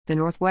The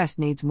Northwest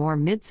needs more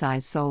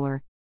mid-size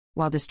solar.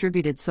 While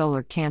distributed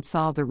solar can't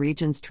solve the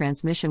region's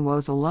transmission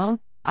woes alone,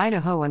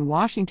 Idaho and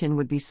Washington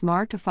would be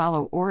smart to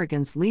follow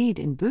Oregon's lead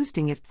in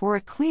boosting it for a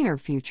cleaner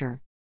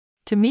future.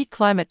 To meet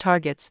climate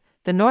targets,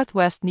 the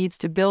Northwest needs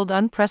to build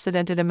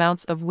unprecedented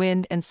amounts of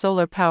wind and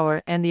solar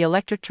power and the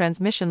electric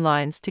transmission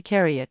lines to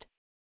carry it.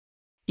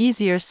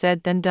 Easier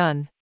said than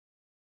done.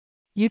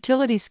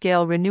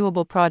 Utility-scale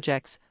renewable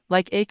projects,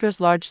 like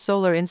acres-large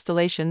solar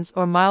installations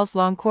or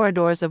miles-long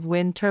corridors of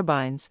wind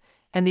turbines,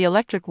 and the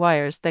electric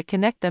wires that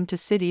connect them to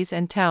cities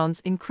and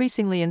towns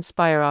increasingly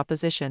inspire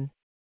opposition.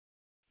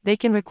 They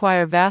can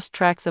require vast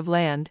tracts of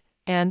land,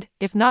 and,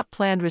 if not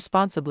planned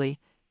responsibly,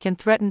 can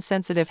threaten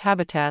sensitive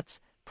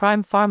habitats,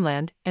 prime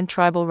farmland, and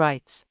tribal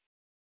rights.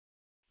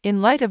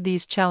 In light of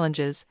these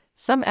challenges,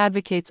 some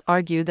advocates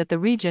argue that the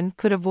region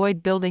could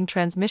avoid building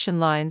transmission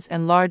lines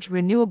and large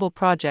renewable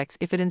projects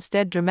if it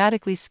instead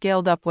dramatically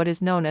scaled up what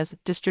is known as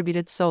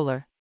distributed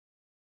solar.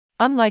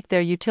 Unlike their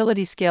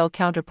utility-scale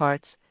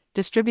counterparts,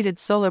 distributed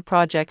solar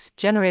projects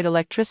generate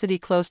electricity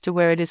close to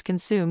where it is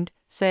consumed,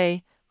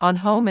 say, on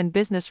home and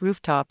business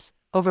rooftops,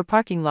 over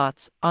parking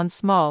lots, on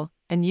small,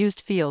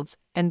 unused fields,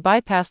 and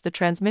bypass the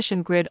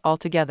transmission grid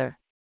altogether.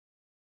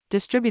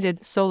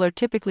 Distributed solar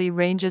typically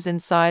ranges in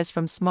size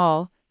from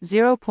small,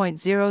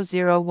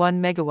 0.001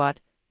 megawatt,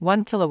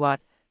 1 kilowatt,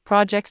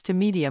 projects to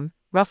medium,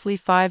 roughly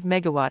 5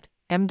 megawatt,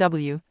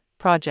 MW,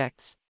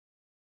 projects.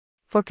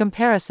 For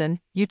comparison,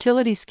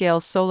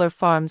 utility-scale solar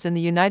farms in the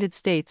United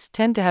States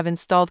tend to have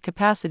installed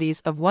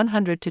capacities of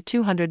 100 to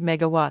 200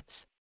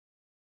 megawatts.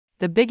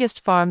 The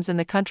biggest farms in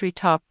the country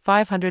top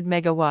 500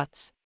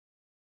 megawatts.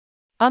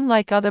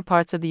 Unlike other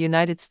parts of the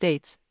United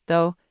States,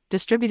 though,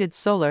 distributed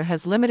solar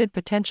has limited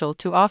potential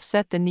to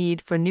offset the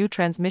need for new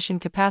transmission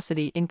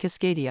capacity in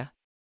Cascadia.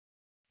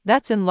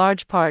 That's in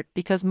large part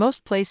because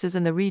most places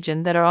in the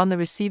region that are on the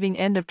receiving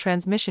end of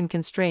transmission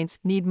constraints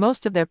need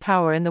most of their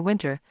power in the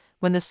winter,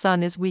 when the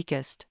sun is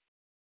weakest.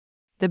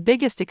 The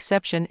biggest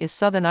exception is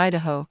southern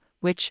Idaho,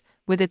 which,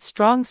 with its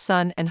strong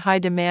sun and high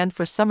demand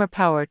for summer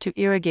power to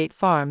irrigate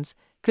farms,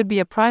 could be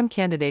a prime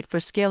candidate for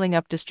scaling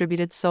up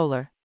distributed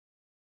solar.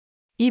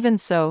 Even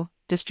so,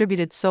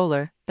 distributed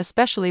solar,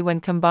 especially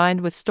when combined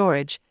with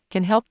storage,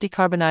 can help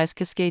decarbonize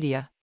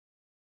Cascadia.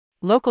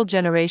 Local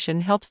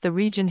generation helps the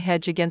region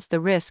hedge against the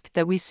risk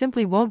that we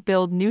simply won't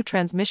build new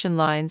transmission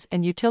lines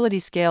and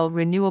utility-scale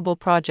renewable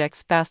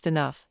projects fast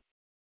enough.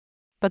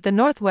 But the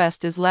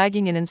Northwest is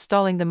lagging in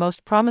installing the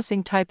most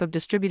promising type of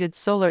distributed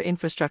solar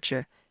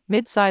infrastructure,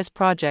 mid-size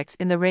projects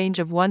in the range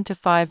of 1 to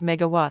 5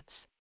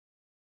 megawatts.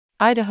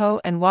 Idaho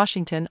and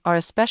Washington are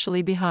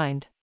especially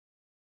behind.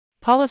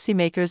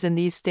 Policymakers in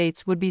these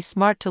states would be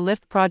smart to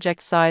lift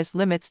project size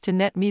limits to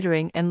net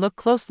metering and look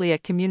closely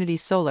at community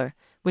solar,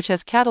 which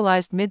has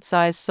catalyzed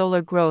mid-size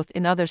solar growth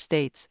in other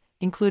states,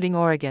 including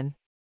Oregon.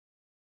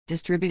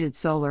 Distributed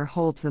solar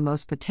holds the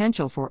most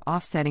potential for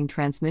offsetting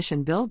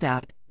transmission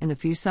build-out in the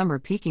few summer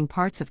peaking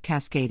parts of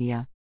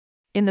Cascadia.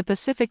 In the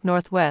Pacific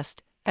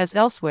Northwest, as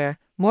elsewhere,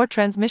 more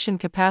transmission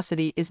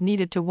capacity is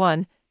needed to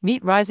 1.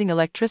 Meet rising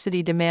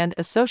electricity demand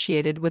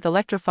associated with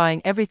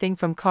electrifying everything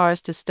from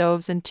cars to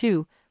stoves, and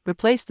 2.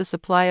 Replace the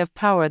supply of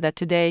power that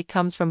today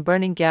comes from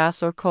burning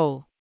gas or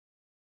coal.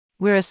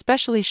 We're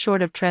especially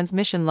short of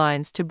transmission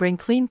lines to bring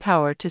clean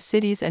power to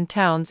cities and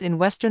towns in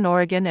western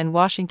Oregon and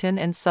Washington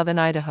and southern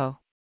Idaho.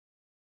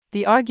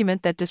 The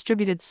argument that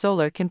distributed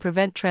solar can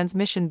prevent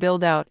transmission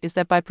build-out is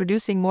that by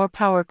producing more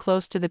power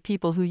close to the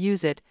people who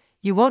use it,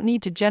 you won't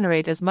need to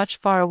generate as much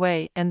far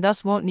away and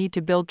thus won't need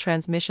to build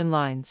transmission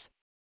lines.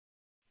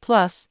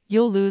 Plus,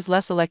 you'll lose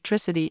less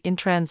electricity in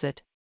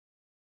transit.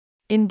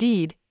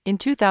 Indeed, in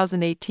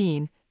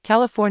 2018,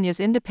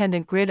 California's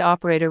independent grid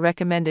operator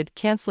recommended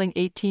canceling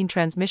 18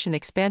 transmission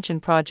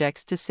expansion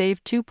projects to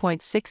save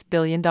 $2.6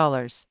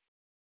 billion.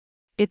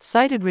 It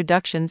cited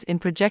reductions in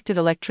projected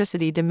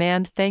electricity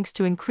demand thanks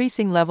to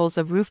increasing levels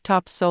of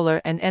rooftop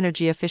solar and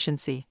energy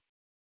efficiency.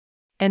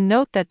 And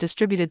note that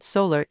distributed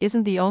solar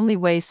isn't the only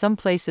way some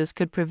places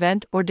could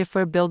prevent or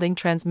defer building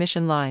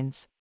transmission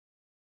lines.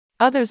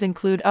 Others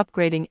include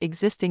upgrading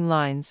existing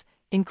lines,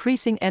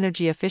 increasing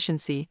energy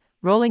efficiency,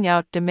 rolling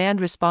out demand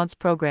response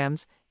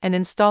programs, and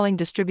installing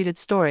distributed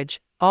storage,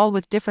 all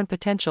with different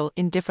potential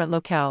in different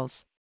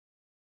locales.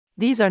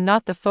 These are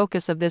not the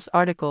focus of this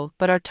article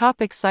but our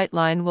topic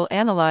Sightline will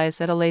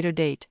analyze at a later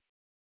date.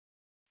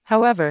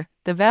 However,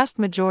 the vast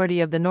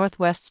majority of the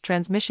Northwest's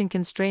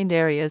transmission-constrained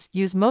areas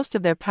use most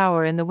of their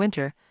power in the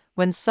winter,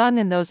 when sun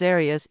in those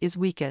areas is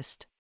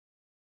weakest.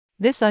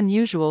 This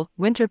unusual,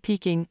 winter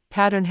peaking,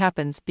 pattern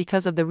happens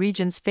because of the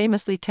region's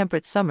famously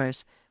temperate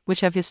summers,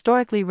 which have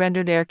historically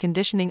rendered air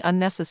conditioning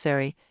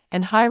unnecessary,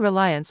 and high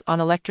reliance on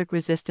electric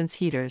resistance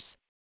heaters.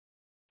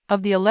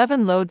 Of the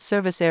 11 load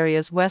service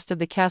areas west of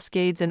the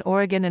Cascades in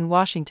Oregon and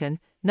Washington,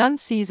 none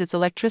sees its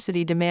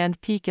electricity demand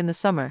peak in the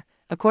summer,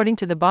 according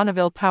to the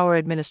Bonneville Power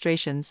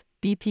Administration's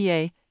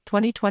BPA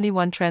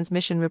 2021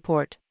 transmission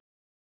report.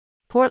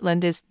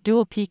 Portland is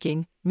dual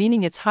peaking,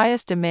 meaning its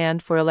highest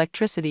demand for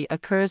electricity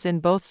occurs in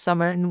both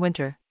summer and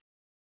winter.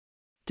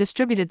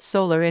 Distributed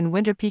solar in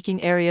winter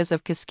peaking areas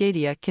of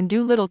Cascadia can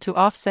do little to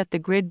offset the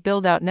grid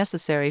build-out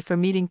necessary for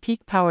meeting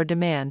peak power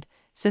demand,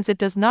 since it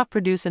does not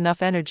produce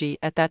enough energy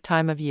at that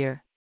time of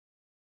year.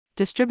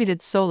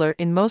 Distributed solar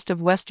in most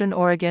of western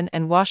Oregon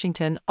and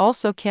Washington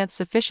also can't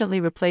sufficiently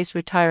replace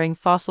retiring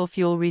fossil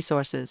fuel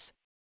resources.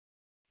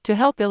 To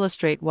help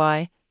illustrate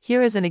why,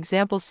 here is an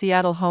example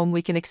Seattle home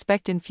we can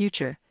expect in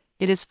future.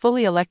 It is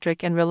fully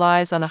electric and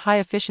relies on a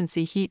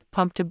high-efficiency heat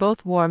pump to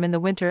both warm in the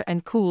winter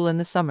and cool in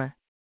the summer.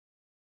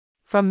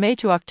 From May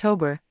to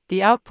October,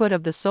 the output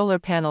of the solar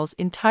panels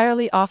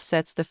entirely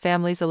offsets the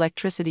family's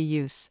electricity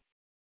use.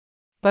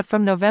 But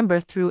from November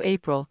through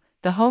April,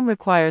 the home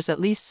requires at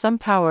least some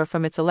power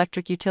from its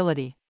electric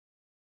utility.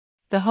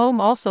 The home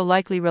also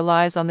likely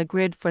relies on the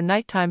grid for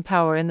nighttime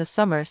power in the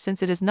summer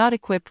since it is not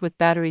equipped with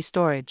battery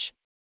storage.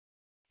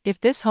 If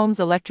this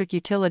home's electric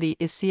utility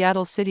is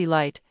Seattle City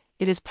Light,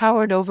 it is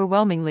powered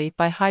overwhelmingly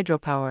by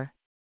hydropower.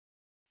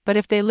 But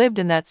if they lived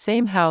in that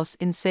same house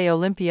in, say,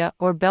 Olympia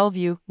or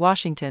Bellevue,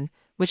 Washington,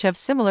 which have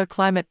similar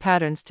climate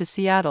patterns to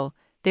Seattle,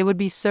 they would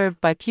be served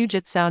by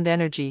Puget Sound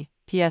Energy,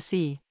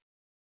 PSE.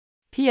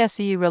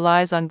 PSE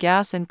relies on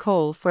gas and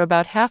coal for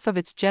about half of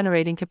its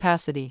generating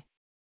capacity.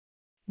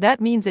 That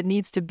means it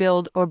needs to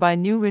build or buy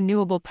new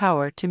renewable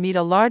power to meet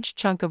a large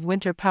chunk of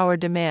winter power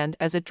demand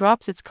as it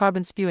drops its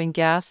carbon-spewing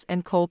gas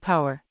and coal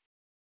power.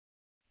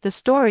 The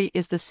story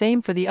is the same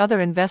for the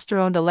other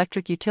investor-owned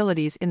electric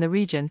utilities in the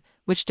region,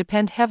 which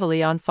depend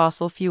heavily on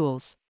fossil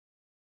fuels.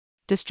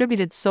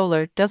 Distributed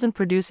solar doesn't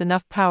produce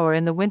enough power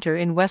in the winter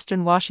in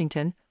western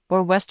Washington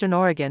or western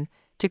Oregon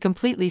to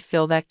completely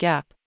fill that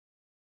gap.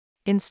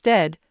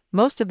 Instead,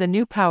 most of the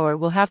new power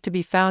will have to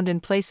be found in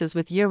places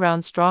with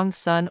year-round strong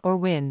sun or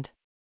wind.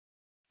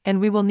 And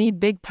we will need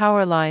big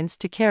power lines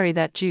to carry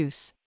that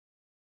juice.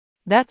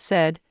 That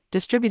said,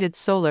 distributed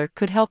solar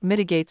could help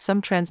mitigate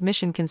some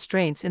transmission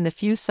constraints in the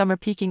few summer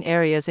peaking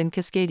areas in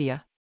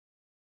Cascadia.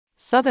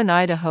 Southern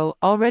Idaho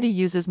already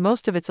uses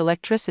most of its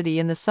electricity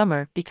in the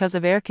summer because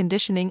of air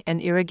conditioning and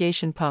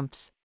irrigation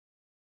pumps.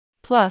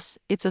 Plus,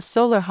 it's a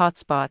solar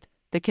hotspot.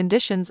 The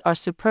conditions are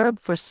superb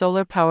for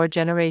solar power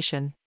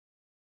generation.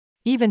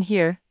 Even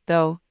here,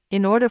 though,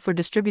 in order for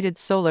distributed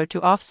solar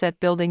to offset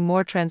building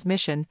more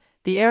transmission,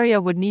 the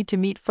area would need to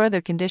meet further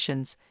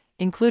conditions,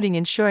 including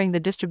ensuring the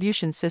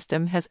distribution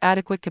system has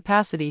adequate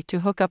capacity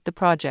to hook up the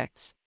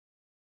projects.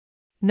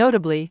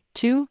 Notably,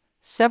 too,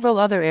 several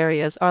other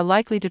areas are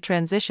likely to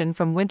transition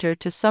from winter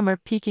to summer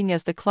peaking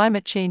as the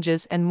climate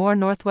changes and more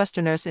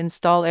Northwesterners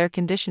install air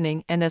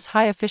conditioning and as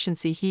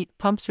high-efficiency heat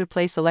pumps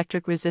replace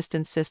electric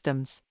resistance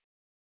systems.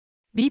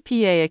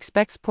 BPA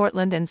expects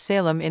Portland and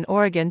Salem in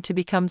Oregon to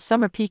become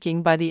summer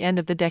peaking by the end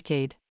of the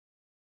decade.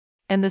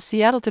 And the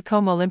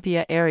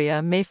Seattle-Tacoma-Olympia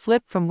area may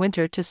flip from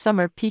winter to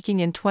summer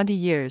peaking in 20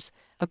 years,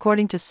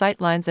 according to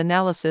Citeline's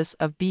analysis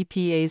of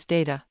BPA's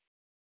data.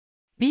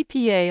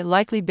 BPA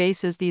likely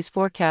bases these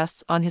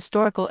forecasts on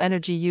historical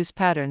energy use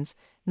patterns,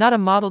 not a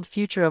modeled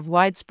future of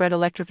widespread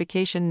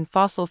electrification and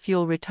fossil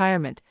fuel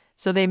retirement,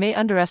 so they may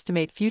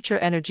underestimate future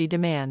energy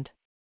demand.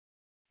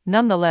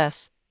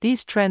 Nonetheless,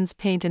 these trends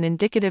paint an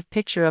indicative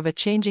picture of a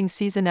changing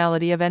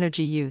seasonality of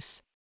energy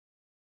use.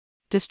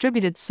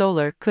 Distributed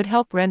solar could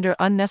help render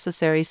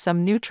unnecessary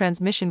some new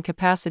transmission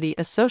capacity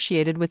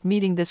associated with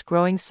meeting this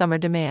growing summer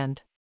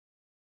demand.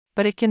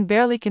 But it can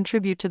barely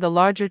contribute to the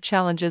larger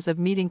challenges of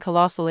meeting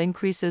colossal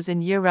increases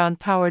in year-round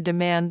power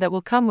demand that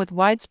will come with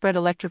widespread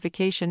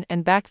electrification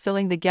and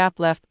backfilling the gap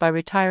left by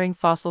retiring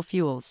fossil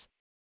fuels.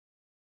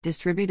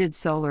 Distributed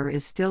solar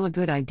is still a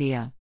good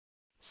idea.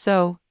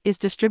 So, is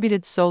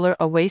distributed solar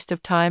a waste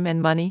of time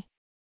and money?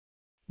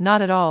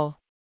 Not at all.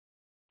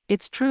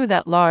 It's true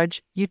that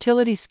large,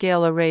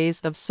 utility-scale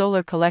arrays of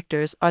solar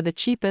collectors are the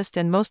cheapest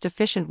and most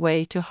efficient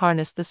way to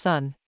harness the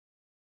sun.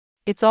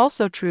 It's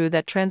also true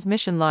that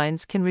transmission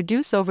lines can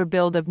reduce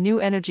overbuild of new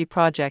energy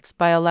projects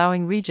by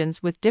allowing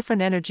regions with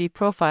different energy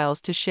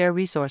profiles to share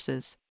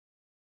resources.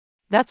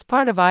 That's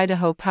part of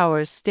Idaho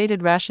Power's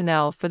stated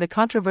rationale for the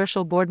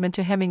controversial Boardman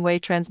to Hemingway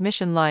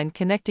transmission line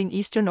connecting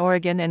eastern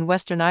Oregon and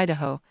western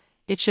Idaho.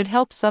 It should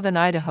help southern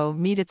Idaho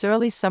meet its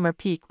early summer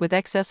peak with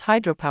excess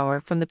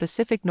hydropower from the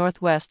Pacific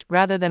Northwest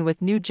rather than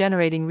with new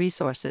generating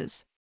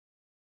resources.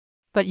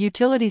 But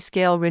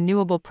utility-scale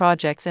renewable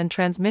projects and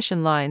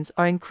transmission lines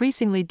are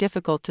increasingly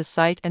difficult to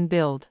site and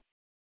build.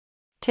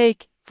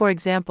 Take, for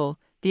example,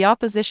 the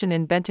opposition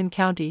in Benton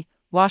County,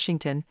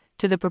 Washington,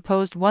 to the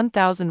proposed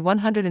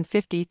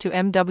 1,150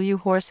 MW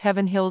Horse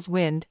Heaven Hills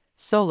wind,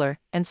 solar,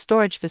 and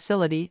storage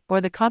facility, or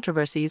the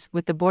controversies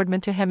with the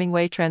Boardman to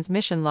Hemingway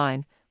transmission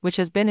line, which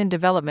has been in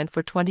development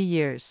for 20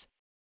 years.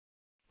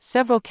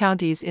 Several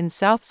counties in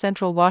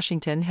south-central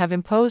Washington have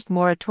imposed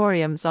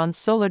moratoriums on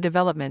solar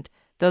development,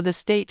 though the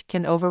state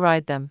can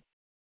override them.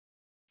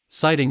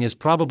 Siting is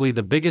probably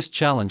the biggest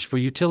challenge for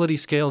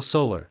utility-scale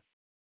solar.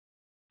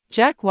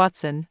 Jack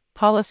Watson,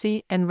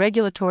 Policy and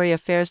Regulatory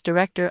Affairs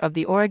Director of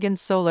the Oregon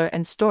Solar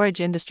and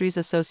Storage Industries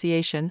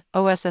Association,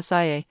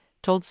 OSSIA,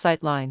 told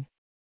Citeline.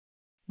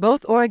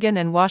 Both Oregon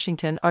and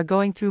Washington are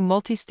going through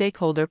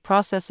multi-stakeholder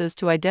processes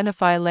to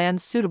identify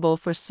lands suitable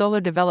for solar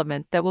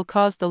development that will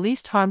cause the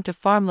least harm to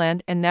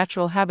farmland and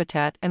natural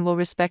habitat and will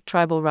respect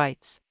tribal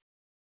rights.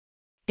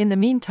 In the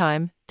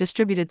meantime,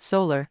 distributed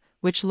solar,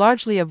 which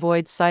largely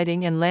avoids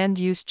siting and land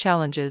use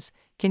challenges,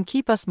 can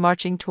keep us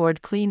marching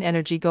toward clean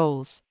energy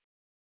goals.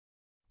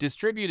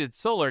 Distributed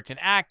solar can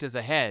act as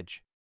a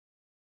hedge.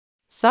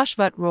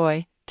 Sashvat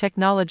Roy,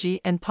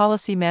 Technology and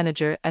Policy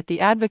Manager at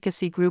the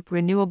advocacy group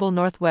Renewable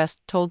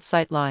Northwest, told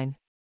Citeline.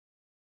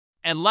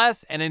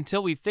 Unless and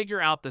until we figure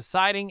out the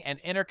siting and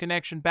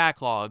interconnection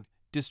backlog,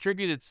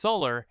 distributed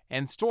solar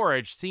and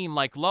storage seem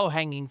like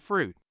low-hanging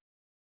fruit.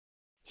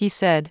 He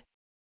said.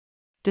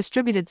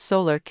 Distributed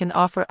solar can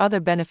offer other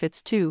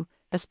benefits too,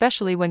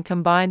 especially when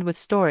combined with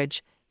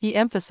storage, he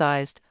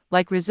emphasized,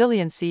 like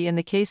resiliency in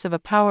the case of a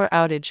power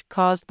outage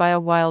caused by a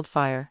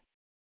wildfire.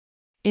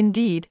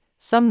 Indeed,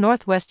 some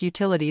Northwest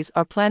utilities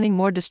are planning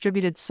more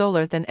distributed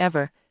solar than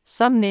ever,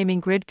 some naming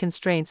grid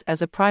constraints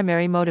as a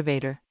primary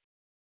motivator.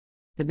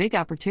 The big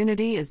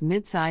opportunity is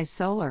midsize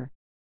solar.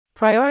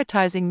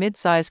 Prioritizing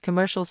mid-size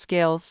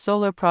commercial-scale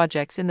solar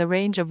projects in the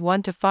range of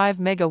 1 to 5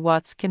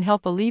 megawatts can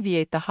help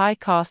alleviate the high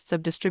costs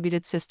of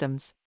distributed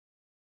systems.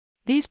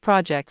 These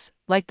projects,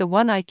 like the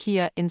one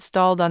IKEA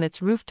installed on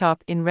its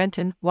rooftop in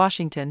Renton,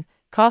 Washington,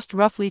 cost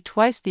roughly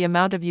twice the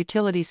amount of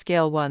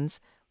utility-scale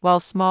ones, while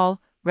small,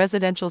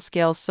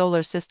 residential-scale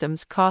solar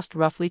systems cost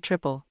roughly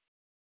triple.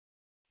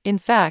 In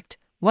fact,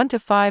 1 to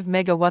 5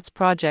 megawatts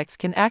projects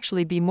can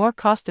actually be more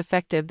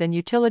cost-effective than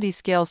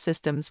utility-scale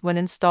systems when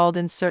installed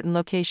in certain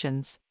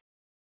locations.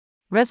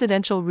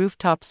 Residential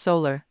rooftop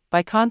solar,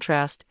 by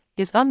contrast,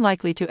 is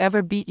unlikely to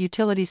ever beat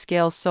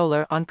utility-scale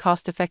solar on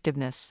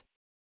cost-effectiveness.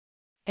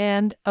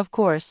 And, of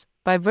course,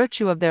 by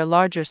virtue of their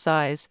larger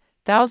size,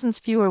 thousands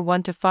fewer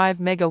 1 to 5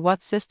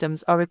 megawatt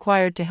systems are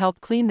required to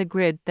help clean the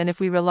grid than if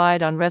we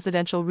relied on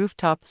residential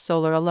rooftop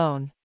solar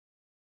alone.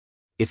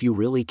 If you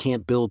really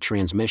can't build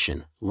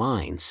transmission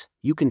lines,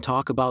 you can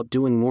talk about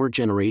doing more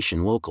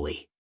generation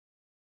locally.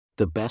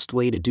 The best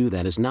way to do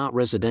that is not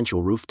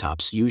residential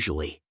rooftops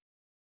usually.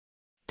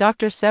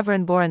 Dr.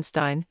 Severin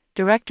Borenstein,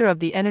 director of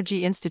the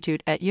Energy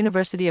Institute at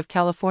University of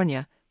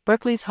California,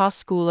 Berkeley's Haas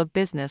School of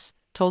Business,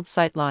 told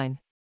Citeline.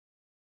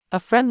 A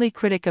friendly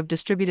critic of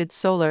distributed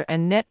solar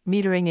and net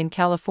metering in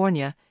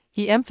California,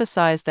 he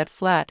emphasized that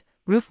flat,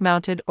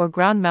 roof-mounted or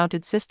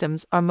ground-mounted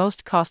systems are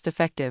most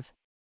cost-effective.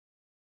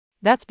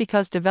 That's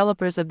because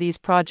developers of these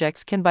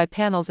projects can buy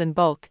panels in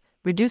bulk,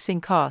 reducing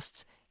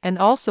costs, and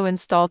also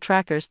install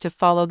trackers to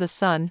follow the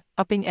sun,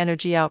 upping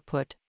energy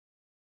output.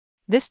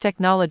 This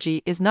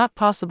technology is not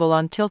possible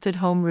on tilted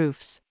home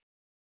roofs.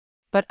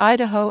 But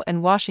Idaho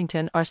and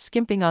Washington are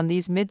skimping on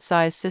these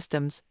mid-size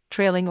systems,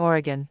 trailing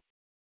Oregon.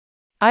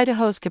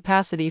 Idaho's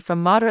capacity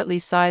from moderately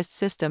sized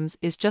systems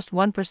is just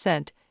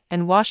 1%,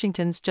 and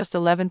Washington's just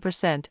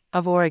 11%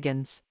 of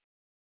Oregon's.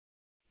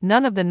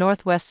 None of the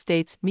Northwest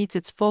states meets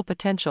its full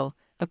potential,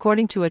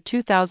 according to a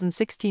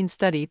 2016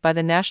 study by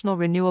the National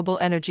Renewable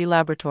Energy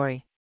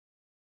Laboratory.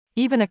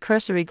 Even a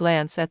cursory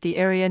glance at the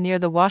area near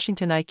the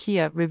Washington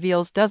IKEA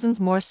reveals dozens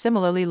more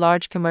similarly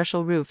large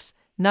commercial roofs,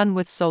 none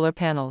with solar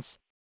panels.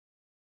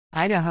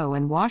 Idaho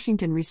and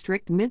Washington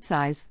restrict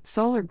midsize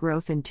solar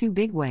growth in two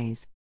big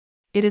ways.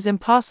 It is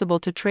impossible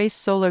to trace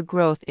solar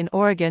growth in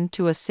Oregon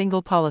to a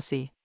single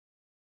policy.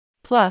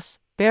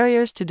 Plus,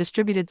 barriers to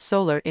distributed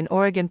solar in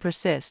Oregon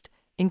persist,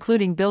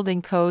 including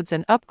building codes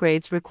and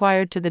upgrades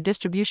required to the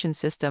distribution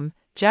system,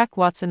 Jack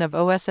Watson of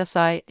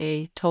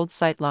OSSIA told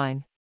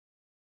Citeline.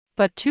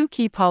 But two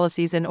key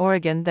policies in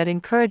Oregon that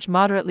encourage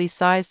moderately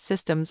sized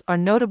systems are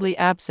notably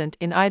absent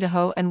in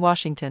Idaho and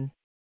Washington.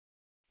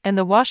 And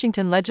the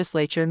Washington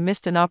legislature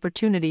missed an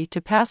opportunity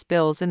to pass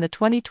bills in the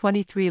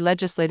 2023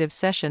 legislative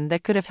session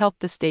that could have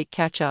helped the state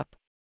catch up.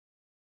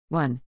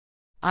 1.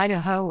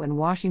 Idaho and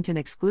Washington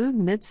exclude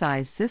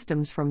mid-size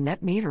systems from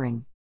net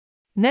metering.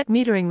 Net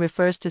metering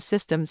refers to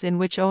systems in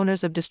which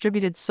owners of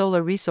distributed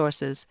solar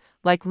resources,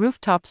 like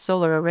rooftop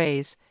solar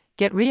arrays,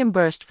 get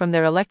reimbursed from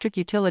their electric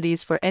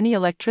utilities for any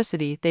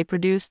electricity they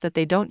produce that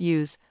they don't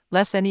use,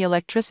 less any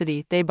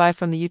electricity they buy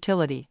from the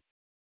utility.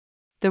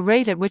 The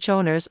rate at which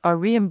owners are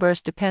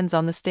reimbursed depends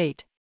on the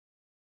state.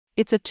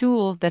 It's a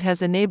tool that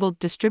has enabled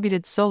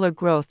distributed solar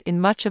growth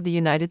in much of the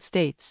United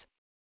States.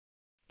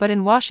 But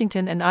in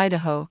Washington and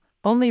Idaho,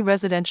 only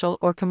residential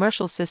or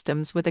commercial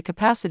systems with a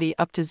capacity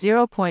up to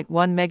 0.1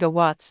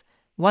 megawatts,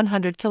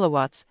 100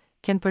 kilowatts,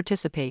 can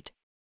participate.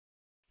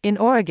 In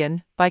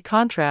Oregon, by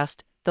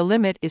contrast, the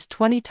limit is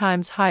 20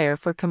 times higher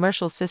for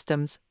commercial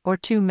systems, or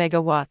 2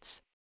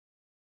 megawatts.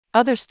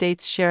 Other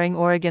states sharing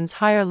Oregon's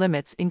higher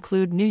limits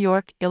include New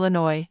York,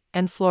 Illinois,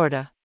 and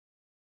Florida.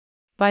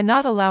 By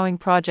not allowing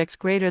projects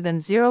greater than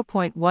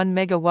 0.1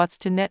 megawatts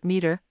to net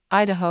meter,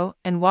 Idaho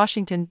and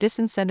Washington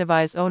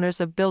disincentivize owners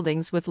of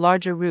buildings with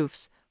larger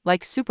roofs,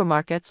 like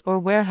supermarkets or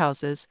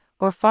warehouses,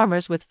 or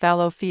farmers with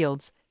fallow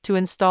fields, to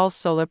install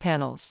solar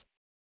panels.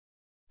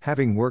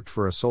 Having worked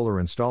for a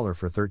solar installer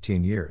for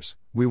 13 years,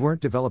 we weren't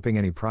developing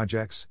any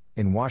projects,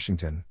 in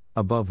Washington,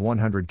 above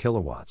 100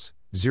 kilowatts,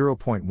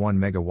 0.1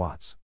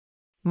 megawatts.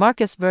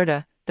 Marcus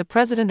Verda, the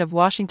president of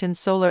Washington's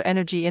Solar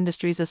Energy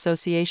Industries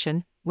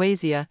Association,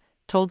 WASIA,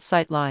 told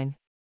Citeline.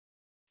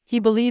 He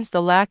believes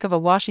the lack of a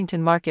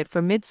Washington market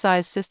for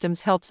mid-size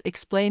systems helps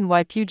explain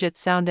why Puget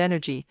Sound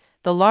Energy,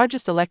 the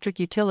largest electric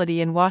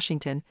utility in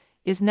Washington,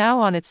 is now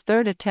on its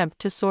third attempt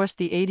to source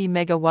the 80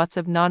 megawatts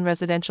of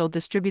non-residential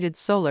distributed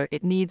solar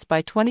it needs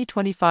by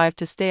 2025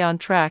 to stay on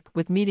track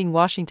with meeting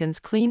Washington's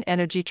Clean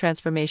Energy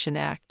Transformation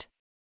Act.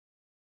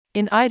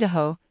 In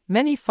Idaho,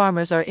 many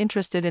farmers are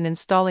interested in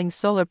installing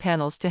solar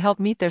panels to help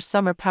meet their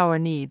summer power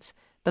needs,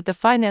 but the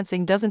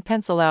financing doesn't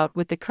pencil out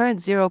with the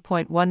current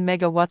 0.1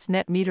 megawatts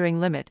net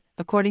metering limit,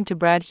 according to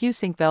Brad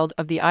Husinkveld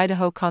of the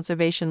Idaho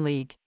Conservation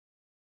League.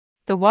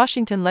 The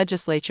Washington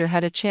legislature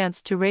had a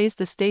chance to raise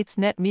the state's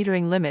net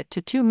metering limit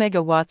to 2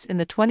 megawatts in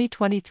the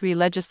 2023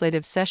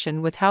 legislative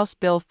session with House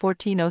Bill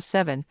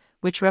 1407,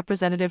 which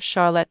Representative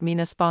Charlotte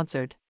Mina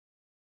sponsored.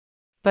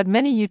 But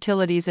many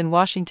utilities in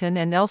Washington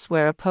and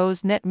elsewhere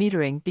oppose net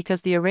metering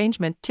because the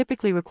arrangement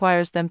typically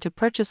requires them to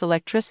purchase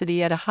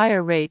electricity at a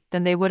higher rate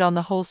than they would on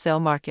the wholesale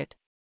market.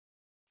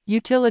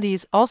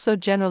 Utilities also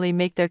generally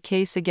make their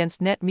case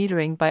against net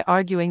metering by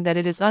arguing that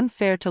it is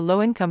unfair to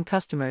low-income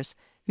customers,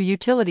 who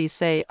utilities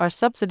say are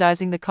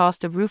subsidizing the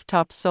cost of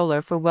rooftop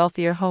solar for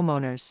wealthier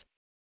homeowners.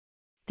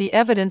 The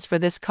evidence for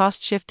this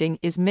cost shifting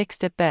is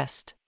mixed at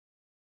best.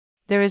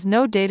 There is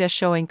no data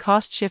showing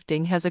cost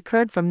shifting has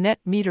occurred from net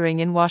metering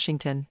in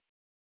Washington.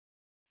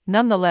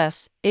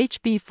 Nonetheless,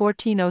 HB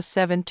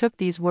 1407 took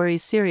these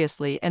worries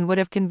seriously and would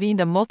have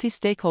convened a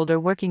multi-stakeholder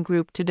working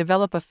group to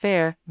develop a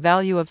fair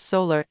value of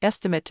solar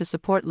estimate to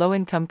support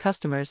low-income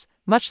customers,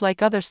 much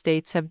like other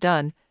states have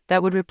done,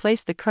 that would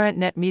replace the current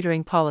net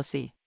metering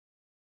policy.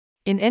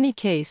 In any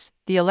case,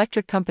 the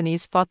electric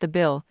companies fought the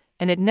bill,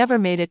 and it never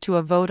made it to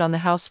a vote on the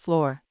House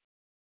floor.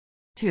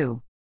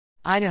 2.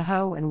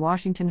 Idaho and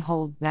Washington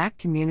hold back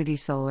community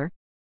solar.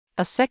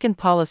 A second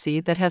policy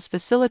that has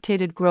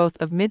facilitated growth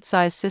of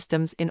mid-size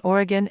systems in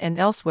Oregon and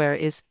elsewhere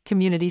is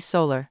community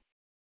solar.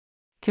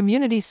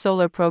 Community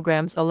solar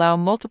programs allow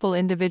multiple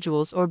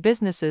individuals or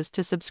businesses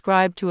to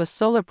subscribe to a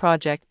solar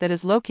project that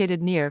is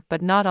located near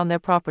but not on their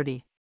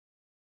property.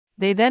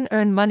 They then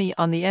earn money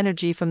on the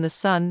energy from the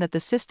sun that the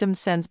system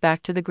sends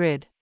back to the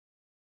grid.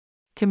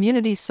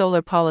 Community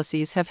solar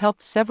policies have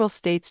helped several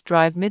states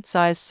drive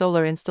mid-size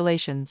solar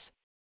installations.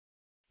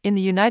 In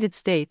the United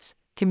States,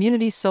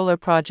 community solar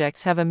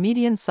projects have a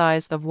median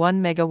size of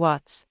 1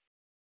 megawatts.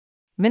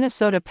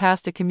 Minnesota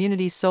passed a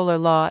community solar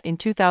law in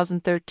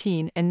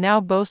 2013 and now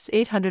boasts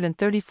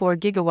 834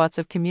 gigawatts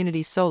of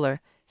community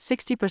solar,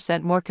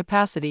 60% more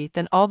capacity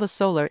than all the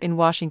solar in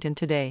Washington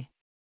today.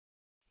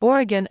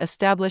 Oregon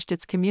established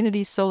its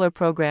community solar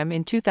program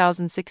in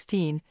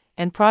 2016,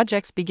 and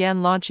projects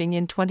began launching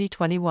in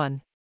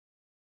 2021.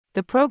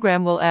 The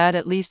program will add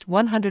at least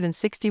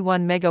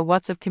 161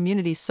 megawatts of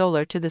community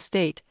solar to the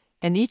state,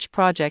 and each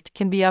project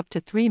can be up to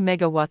 3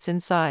 megawatts in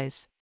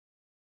size.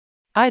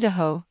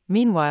 Idaho,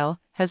 meanwhile,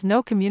 has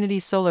no community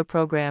solar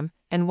program,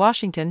 and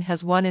Washington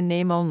has one in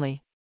name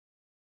only.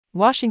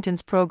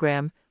 Washington's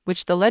program,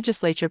 which the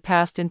legislature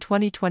passed in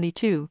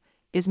 2022,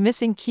 is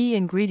missing key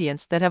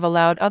ingredients that have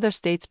allowed other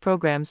states'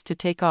 programs to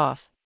take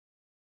off.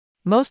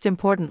 Most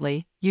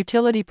importantly,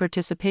 utility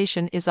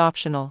participation is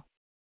optional.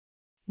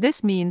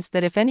 This means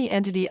that if any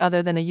entity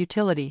other than a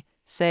utility,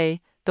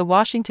 say, the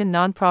Washington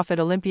nonprofit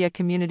Olympia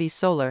Community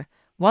Solar,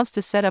 wants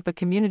to set up a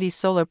community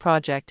solar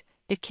project,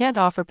 it can't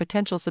offer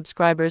potential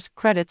subscribers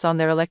credits on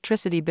their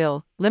electricity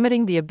bill,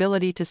 limiting the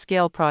ability to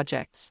scale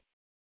projects.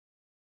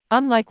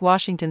 Unlike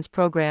Washington's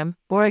program,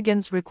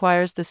 Oregon's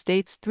requires the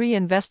state's 3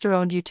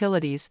 investor-owned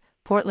utilities,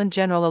 Portland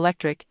General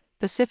Electric,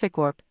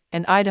 PacifiCorp,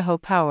 and Idaho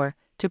Power,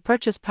 to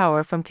purchase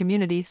power from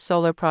community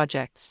solar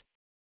projects.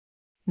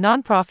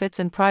 Nonprofits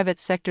and private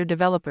sector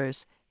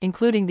developers,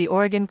 including the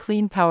Oregon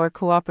Clean Power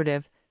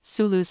Cooperative,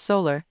 Sulu's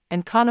Solar,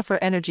 and Conifer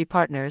Energy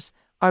Partners,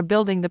 are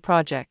building the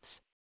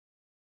projects.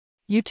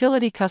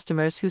 Utility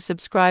customers who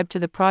subscribe to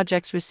the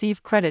projects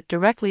receive credit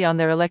directly on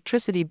their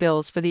electricity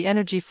bills for the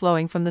energy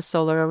flowing from the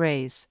solar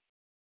arrays.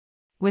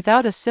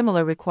 Without a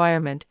similar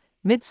requirement,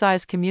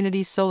 mid-size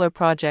community solar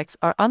projects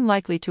are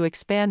unlikely to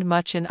expand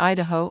much in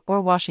Idaho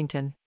or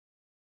Washington.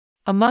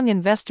 Among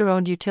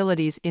investor-owned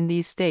utilities in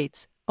these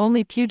states,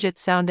 only Puget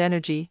Sound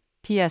Energy,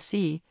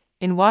 PSE,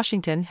 in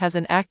Washington has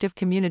an active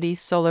community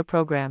solar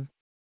program.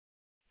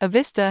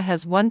 Avista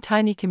has one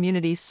tiny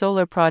community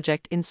solar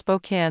project in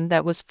Spokane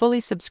that was fully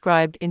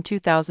subscribed in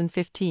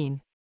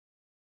 2015.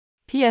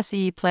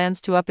 PSE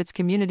plans to up its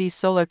community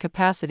solar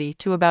capacity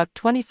to about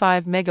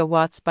 25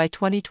 megawatts by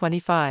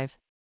 2025.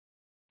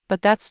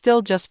 But that's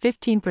still just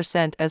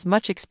 15% as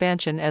much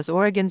expansion as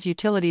Oregon's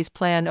utilities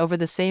plan over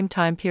the same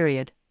time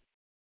period.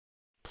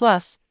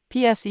 Plus,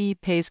 PSE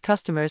pays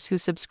customers who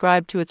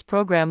subscribe to its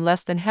program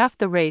less than half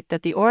the rate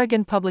that the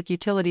Oregon Public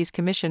Utilities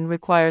Commission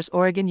requires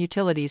Oregon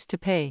utilities to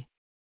pay.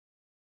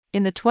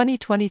 In the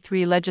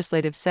 2023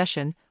 legislative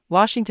session,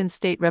 Washington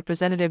State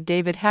Representative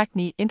David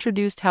Hackney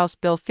introduced House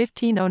Bill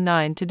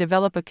 1509 to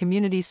develop a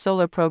community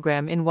solar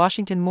program in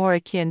Washington more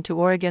akin to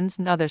Oregon's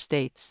and other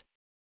states.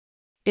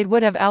 It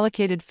would have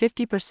allocated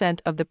 50%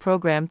 of the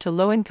program to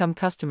low-income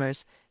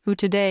customers, who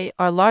today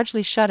are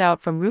largely shut out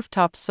from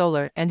rooftop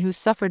solar and who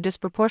suffer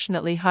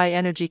disproportionately high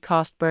energy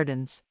cost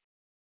burdens.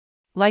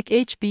 Like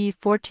HB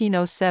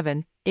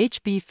 1407,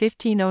 HB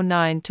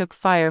 1509 took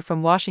fire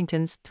from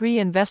Washington's 3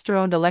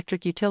 investor-owned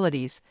electric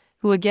utilities,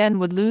 who again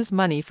would lose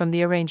money from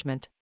the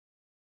arrangement.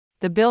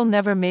 The bill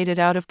never made it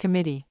out of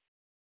committee.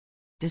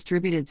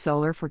 Distributed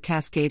solar for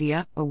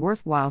Cascadia, a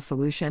worthwhile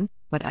solution,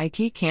 but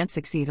IT can't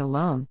succeed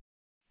alone.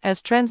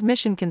 As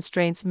transmission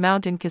constraints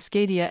mount in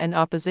Cascadia and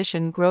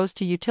opposition grows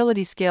to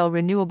utility-scale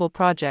renewable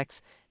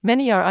projects,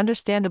 many are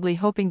understandably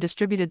hoping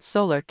distributed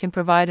solar can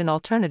provide an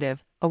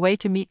alternative, a way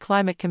to meet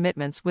climate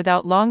commitments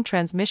without long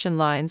transmission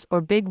lines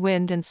or big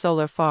wind and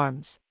solar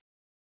farms.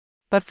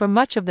 But for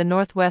much of the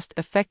Northwest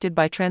affected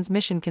by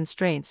transmission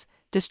constraints,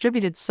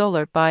 distributed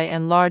solar by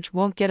and large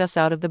won't get us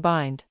out of the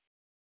bind.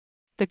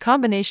 The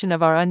combination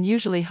of our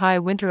unusually high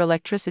winter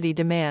electricity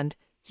demand,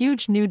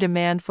 huge new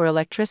demand for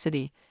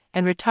electricity,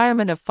 and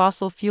retirement of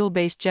fossil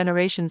fuel-based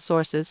generation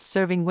sources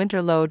serving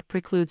winter load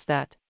precludes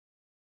that.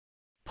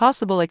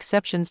 Possible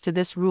exceptions to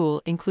this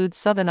rule include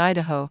southern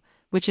Idaho,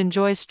 which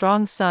enjoys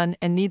strong sun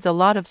and needs a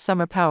lot of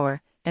summer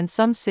power, and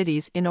some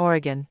cities in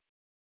Oregon.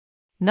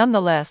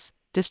 Nonetheless,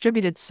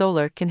 distributed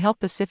solar can help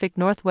Pacific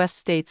Northwest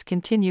states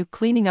continue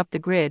cleaning up the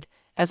grid,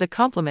 as a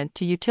complement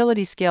to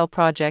utility-scale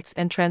projects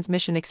and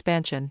transmission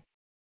expansion.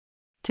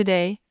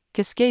 Today,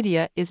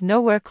 Cascadia is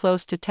nowhere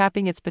close to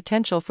tapping its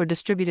potential for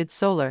distributed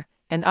solar,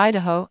 and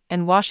Idaho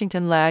and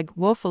Washington lag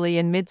woefully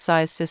in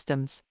midsize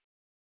systems.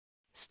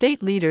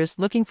 State leaders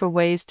looking for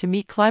ways to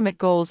meet climate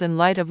goals in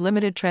light of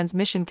limited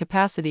transmission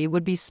capacity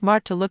would be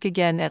smart to look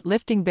again at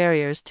lifting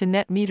barriers to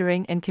net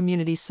metering and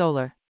community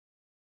solar.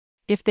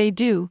 If they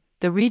do,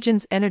 the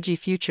region's energy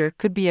future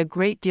could be a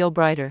great deal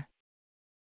brighter.